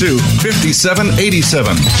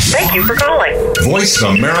 1-866-472-5787. Thank you for calling.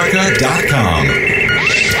 VoiceAmerica.com.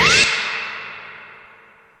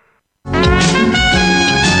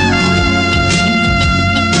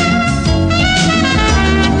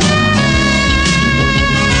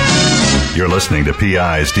 You're listening to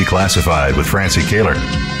PI's Declassified with Francie Kaler.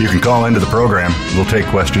 You can call into the program. We'll take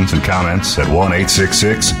questions and comments at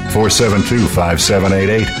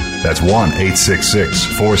 1-866-472-5788. That's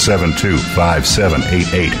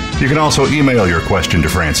 1-866-472-5788. You can also email your question to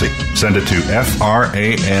Francie. Send it to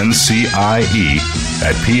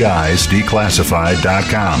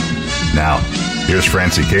francie@pisdeclassified.com. Now, here's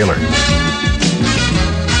Francie Kaler.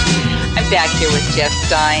 I'm back here with Jeff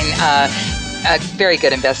Stein, a very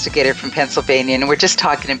good investigator from Pennsylvania, and we're just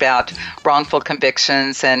talking about wrongful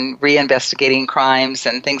convictions and reinvestigating crimes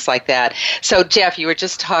and things like that. So, Jeff, you were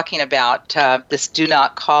just talking about this do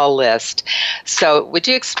not call list. So would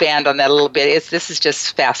you expand on that a little bit? This is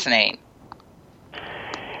just fascinating.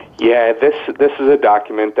 Yeah, this is a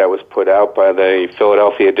document that was put out by the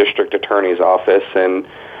Philadelphia District Attorney's Office, and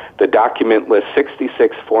the document lists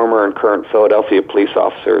 66 former and current Philadelphia police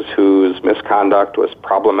officers whose misconduct was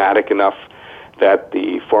problematic enough that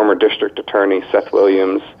the former district attorney, Seth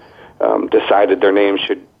Williams, decided their names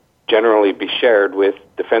should generally be shared with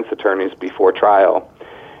defense attorneys before trial.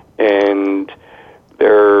 And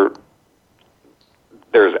there's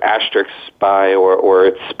asterisks by, or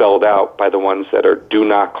it's spelled out by the ones that are do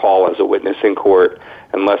not call as a witness in court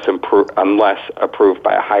unless approved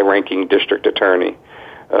by a high-ranking district attorney.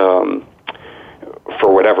 For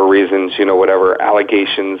whatever reasons, whatever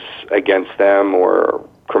allegations against them or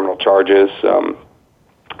criminal charges,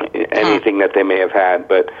 anything that they may have had.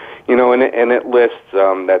 But, and it lists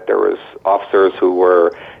that there was officers who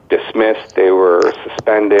were dismissed, they were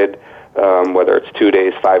suspended, whether it's 2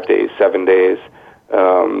 days, 5 days, 7 days.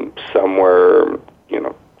 Some were,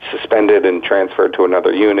 suspended and transferred to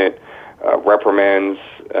another unit, reprimands.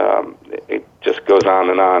 It just goes on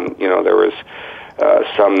and on. There was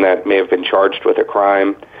some that may have been charged with a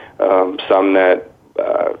crime, some that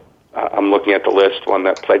I'm looking at the list, one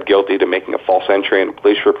that pled guilty to making a false entry in a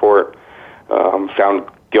police report, found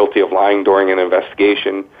guilty of lying during an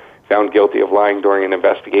investigation, found guilty of lying during an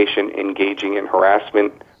investigation, engaging in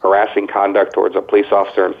harassing conduct towards a police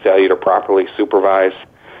officer and failure to properly supervise.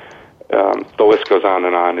 The list goes on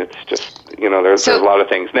and on. It's just, there's a lot of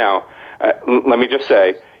things. Now, let me just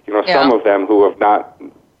say, some of them who have not,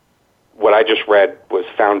 what I just read was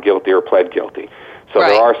found guilty or pled guilty. So right.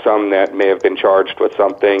 There are some that may have been charged with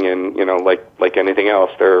something, and like anything else,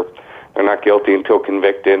 they're not guilty until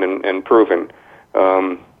convicted and proven.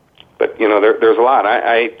 But there's a lot.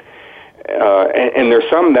 And there's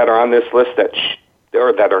some that are on this list that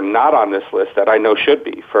that are not on this list that I know should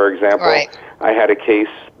be. For example, right. I had a case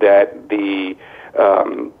that the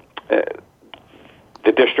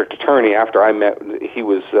district attorney, after I met, he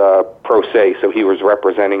was pro se, so he was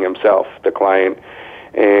representing himself, the client.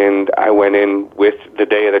 And I went in with the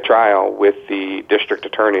day of the trial with the district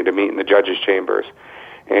attorney to meet in the judge's chambers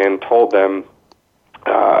and told them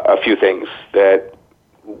a few things. That,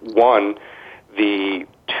 one, the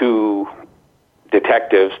two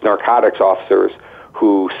detectives, narcotics officers,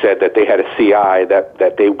 who said that they had a CI,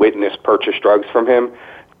 that they witnessed purchase drugs from him,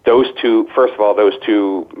 those two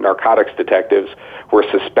narcotics detectives were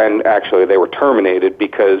suspended. They were terminated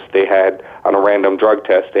because they had, on a random drug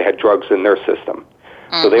test, they had drugs in their system.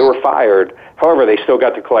 So they were fired. However, they still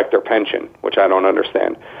got to collect their pension, which I don't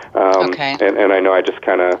understand. Okay. And I know I just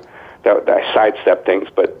kind of I sidestep things,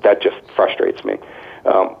 but that just frustrates me.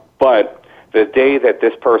 But the day that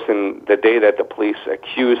the police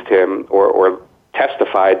accused him or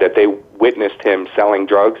testified that they witnessed him selling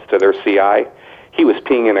drugs to their CI, he was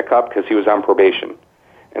peeing in a cup because he was on probation.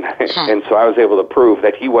 And so I was able to prove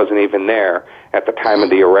that he wasn't even there at the time of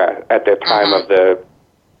the arrest, at the time of the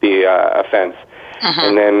offense.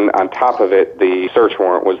 And then on top of it, the search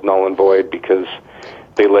warrant was null and void because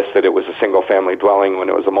they listed it was a single-family dwelling when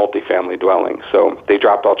it was a multifamily dwelling. So they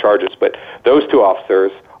dropped all charges. But those two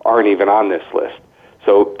officers aren't even on this list.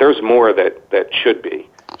 So there's more that should be.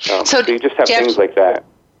 So you just have Jeff, things like that.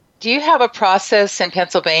 Do you have a process in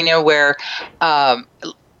Pennsylvania where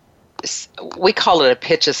we call it a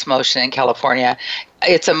pitches motion in California?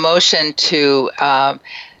 It's a motion to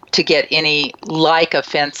get any like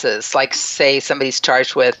offenses, like say somebody's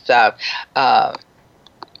charged with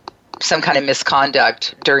some kind of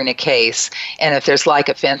misconduct during a case, and if there's like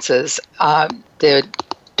offenses, the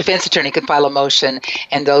defense attorney can file a motion,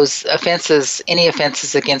 and those offenses, any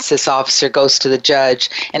offenses against this officer, goes to the judge,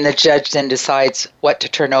 and the judge then decides what to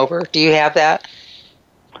turn over. Do you have that?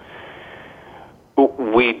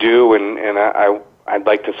 We do, and I'd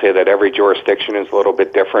like to say that every jurisdiction is a little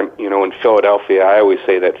bit different. In Philadelphia, I always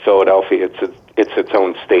say that Philadelphia, it's its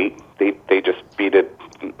own state. They just beat it,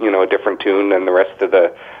 a different tune than the rest of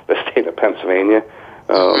the state of Pennsylvania.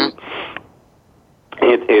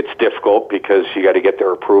 It's difficult because you got to get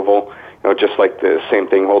their approval. Just like the same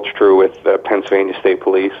thing holds true with the Pennsylvania State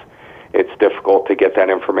Police. It's difficult to get that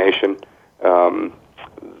information.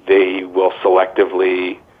 They will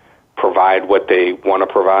selectively provide what they want to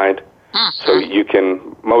provide. So you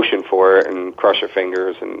can motion for it and cross your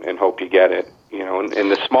fingers and hope you get it. In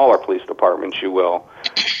the smaller police departments, you will.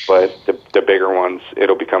 But the bigger ones,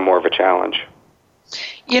 it'll become more of a challenge.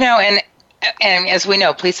 And as we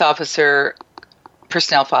know, police officer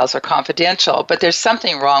personnel files are confidential, but there's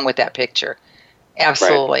something wrong with that picture.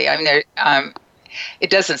 Absolutely. Right. I mean, it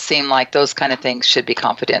doesn't seem like those kind of things should be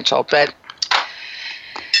confidential, but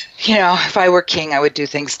if I were king, I would do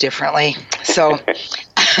things differently. So,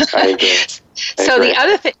 I agree. So the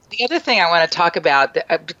other thing I want to talk about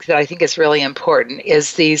that I think is really important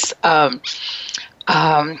is these.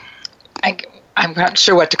 I'm not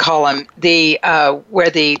sure what to call them. Where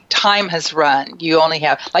the time has run. You only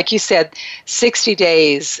have, like you said, 60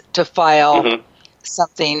 days to file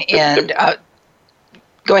something. And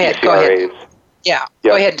go ahead. PCRAs. Go ahead. Yeah.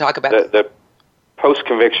 Go ahead and talk about it. The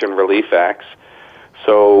Post-Conviction Relief Acts.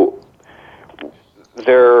 So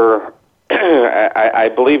they're, I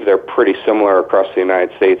believe they're pretty similar across the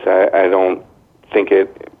United States. I don't think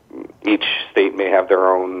each state may have their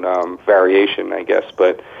own variation, I guess.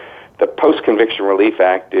 But the Post-Conviction Relief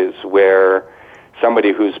Act is where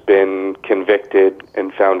somebody who's been convicted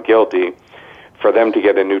and found guilty, for them to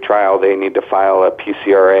get a new trial, they need to file a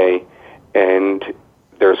PCRA, and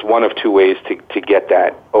there's one of two ways to get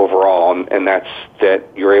that overall, and that's that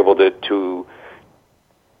you're able to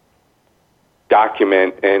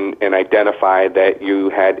document and identify that you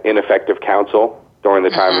had ineffective counsel during the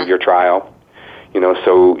time of your trial.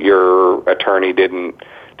 So your attorney didn't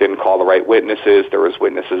call the right witnesses. There was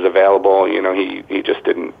witnesses available. He just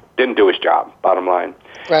didn't do his job, bottom line.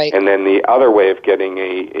 Right. And then the other way of getting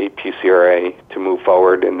a PCRA to move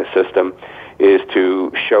forward in the system is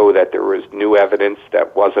to show that there was new evidence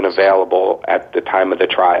that wasn't available at the time of the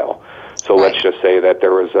trial. So let's just say that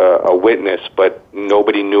there was a witness, but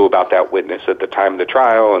nobody knew about that witness at the time of the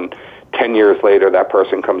trial, and 10 years later that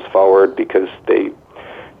person comes forward because they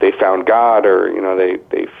found God, or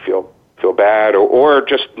they feel bad, or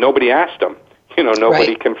just nobody asked them.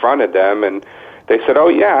 Nobody confronted them, and they said, "Oh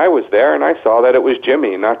yeah, I was there, and I saw that it was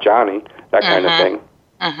Jimmy, not Johnny." That kind of thing.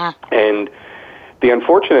 And the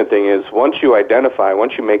unfortunate thing is, once you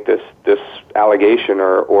make this allegation,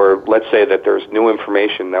 or let's say that there's new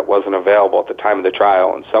information that wasn't available at the time of the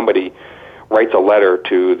trial, and somebody writes a letter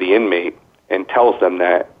to the inmate and tells them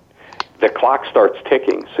that, the clock starts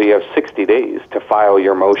ticking, so you have 60 days to file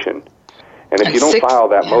your motion. And if you don't file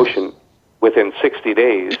that motion within 60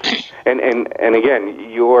 days, and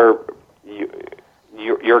again, your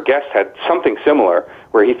guest had something similar,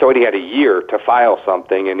 where he thought he had a year to file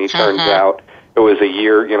something, and he turns out it was a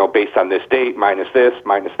year, based on this date, minus this,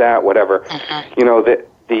 minus that, whatever.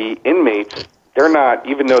 The inmates, they're not,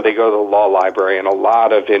 even though they go to the law library, and a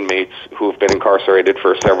lot of inmates who've been incarcerated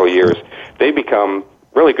for several years, they become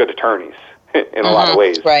really good attorneys in a lot of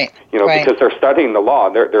ways. Right. Because they're studying the law.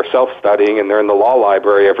 They're self-studying, and they're in the law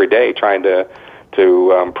library every day trying to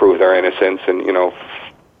prove their innocence and,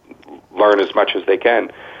 learn as much as they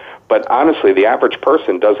can. But honestly, the average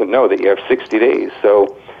person doesn't know that you have 60 days.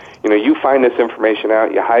 So, you find this information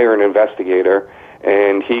out, you hire an investigator,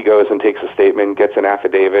 and he goes and takes a statement, gets an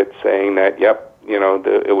affidavit saying that, yep,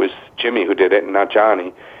 it was Jimmy who did it and not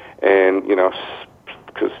Johnny. And,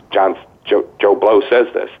 because Joe Blow says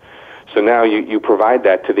this. So now you provide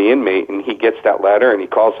that to the inmate, and he gets that letter, and he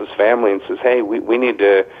calls his family and says, "Hey, we need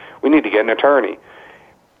to get an attorney,"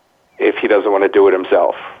 if he doesn't want to do it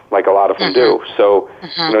himself, like a lot of them do. So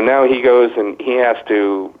now he goes and he has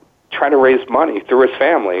to try to raise money through his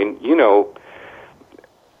family, and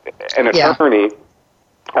an attorney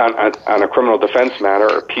on a criminal defense matter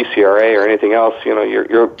or PCRA or anything else,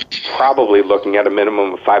 you're probably looking at a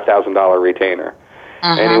minimum of $5,000 retainer.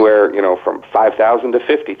 Anywhere, from $5,000 to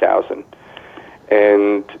 $50,000,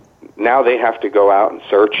 and now they have to go out and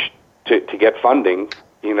search to get funding,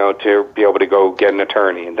 to be able to go get an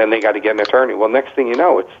attorney, and then they got to get an attorney. Well, next thing you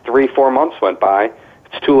know, it's 3-4 months went by.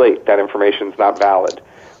 It's too late. That information's not valid,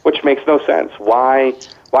 which makes no sense. Why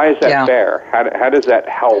is that fair? How does that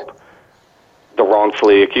help the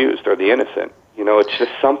wrongfully accused or the innocent. It's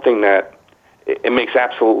just something that it makes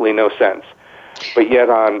absolutely no sense. But yet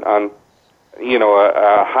on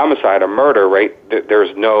a homicide, a murder, right?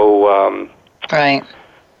 There's no right.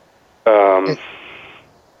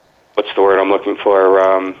 What's the word I'm looking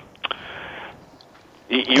for?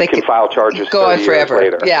 You can file charges go on forever.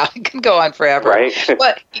 Years later. Yeah, it can go on forever. Right?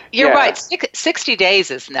 But you're right. 60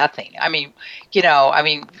 days is nothing. I mean, you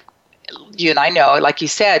and I know, like you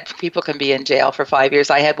said, people can be in jail for 5 years.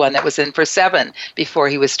 I had one that was in for 7 before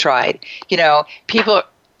he was tried.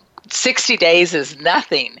 60 days is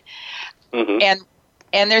nothing. Mm-hmm.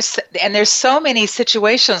 And there's so many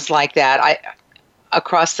situations like that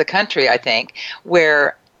across the country, I think,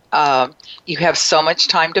 where you have so much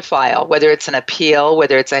time to file, whether it's an appeal,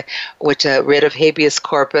 whether it's a writ of habeas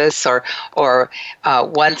corpus, or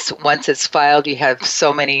once it's filed, you have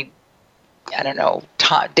so many,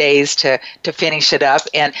 days to finish it up.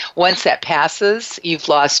 And once that passes, you've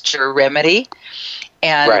lost your remedy.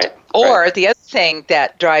 And the other thing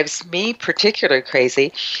that drives me particularly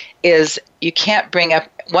crazy is you can't bring up,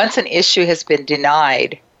 once an issue has been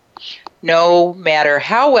denied, no matter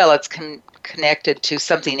how well it's connected to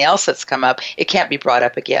something else that's come up, it can't be brought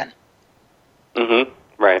up again. Mm-hmm.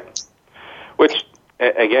 Right. Which,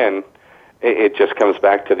 again, it just comes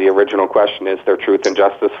back to the original question, is there truth and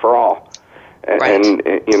justice for all? Right. And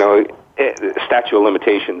statute of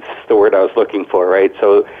limitations is the word I was looking for, right?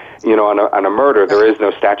 So, on a murder, there is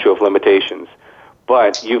no statute of limitations.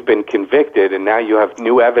 But you've been convicted, and now you have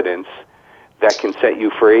new evidence that can set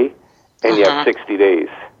you free, and you have 60 days.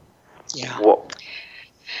 Yeah. Well,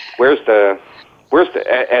 where's the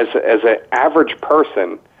as an average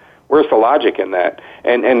person, where's the logic in that?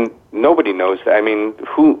 And nobody knows that. I mean,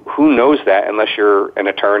 who knows that unless you're an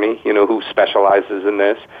attorney, who specializes in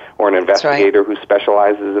this, or an investigator who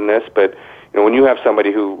specializes in this. But when you have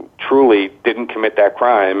somebody who truly didn't commit that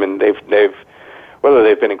crime, and they've whether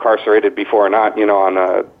they've been incarcerated before or not,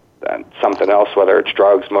 on something else, whether it's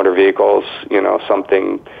drugs, motor vehicles,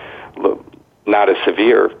 something not as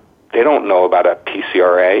severe, they don't know about a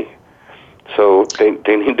PCRA. So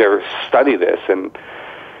they need to study this. And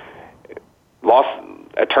law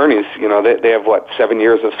attorneys, they have, 7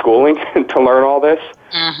 years of schooling to learn all this?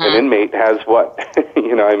 Mm-hmm. An inmate has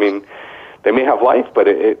they may have life, but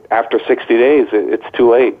after 60 days, it's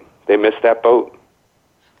too late. They missed that boat.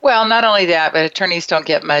 Well, not only that, but attorneys don't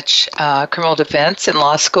get much criminal defense in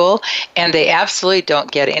law school, and they absolutely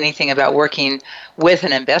don't get anything about working with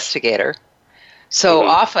an investigator. So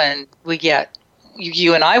often we get,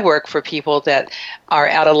 you and I work for people that are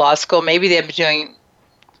out of law school. Maybe they've been doing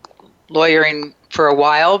lawyering for a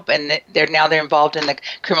while, and they're involved in the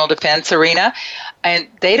criminal defense arena, and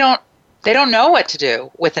they don't know what to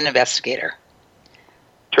do with an investigator.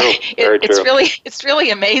 True. Very true. It's really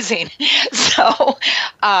amazing. So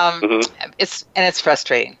it's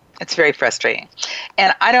frustrating. It's very frustrating.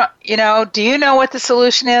 And I don't, do you know what the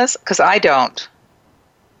solution is? Because I don't.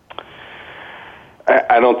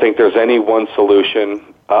 I don't think there's any one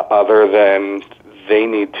solution other than they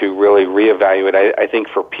need to really reevaluate. I think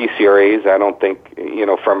for PCRAs, I don't think,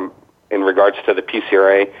 in regards to the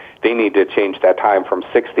PCRA, they need to change that time from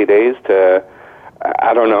 60 days to,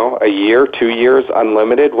 I don't know, a year, 2 years,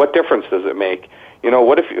 unlimited. What difference does it make?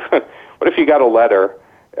 What if you got a letter?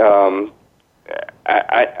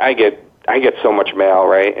 I get so much mail,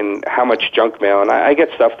 right? And how much junk mail? And I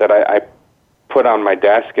get stuff that I put on my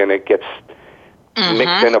desk, and it gets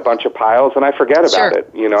mixed in a bunch of piles, and I forget about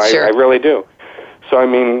it. I really do. So,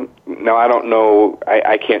 no, I don't know.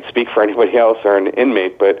 I can't speak for anybody else or an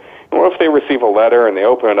inmate, but what if they receive a letter and they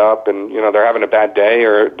open it up and, they're having a bad day,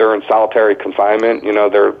 or they're in solitary confinement,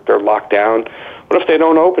 they're locked down. What if they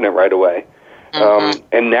don't open it right away?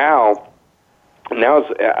 And now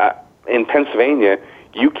in Pennsylvania,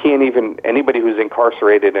 you can't even, anybody who's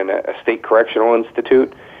incarcerated in a state correctional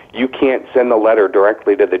institute, you can't send the letter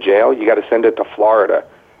directly to the jail. You got to send it to Florida,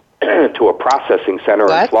 to a processing center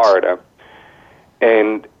in Florida.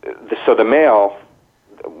 And so the mail,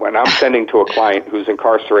 when I'm sending to a client who's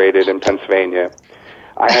incarcerated in Pennsylvania,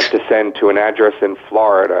 I have to send to an address in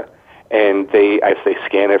Florida, and they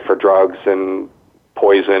scan it for drugs and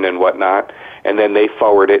poison and whatnot, and then they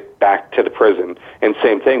forward it back to the prison. And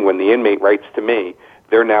same thing, when the inmate writes to me,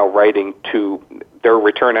 they're now writing to their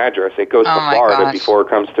return address. It goes to Florida before it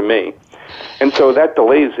comes to me. And so that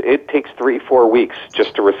delays, it takes 3-4 weeks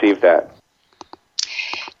just to receive that.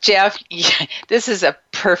 Jeff, this is a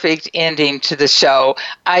perfect ending to the show.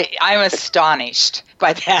 I'm astonished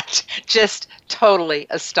by that, just totally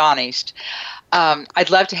astonished. I'd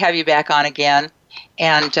love to have you back on again.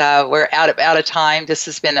 And we're out of time. This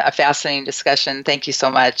has been a fascinating discussion. Thank you so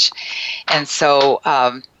much. And so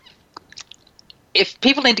if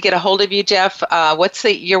people need to get a hold of you, Jeff, what's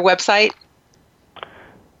your website?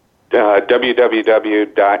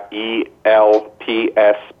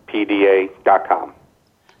 www.elpspda.com.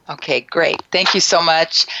 Okay, great. Thank you so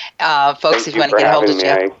much. Folks, if you want to get a hold of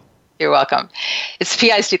Jeff, you're welcome. It's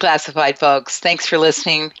PI's Declassified, folks. Thanks for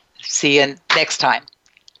listening. See you next time.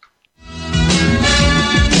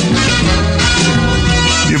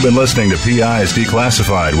 You've been listening to PI's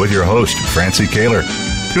Declassified with your host, Francie Kaler.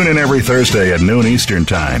 Tune in every Thursday at noon Eastern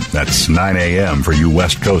Time. That's 9 a.m. for you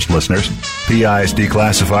West Coast listeners. PI's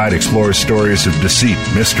Declassified explores stories of deceit,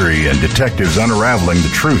 mystery, and detectives unraveling the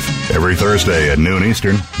truth. Every Thursday at noon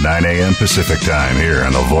Eastern, 9 a.m. Pacific Time here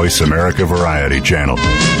on the Voice America Variety Channel.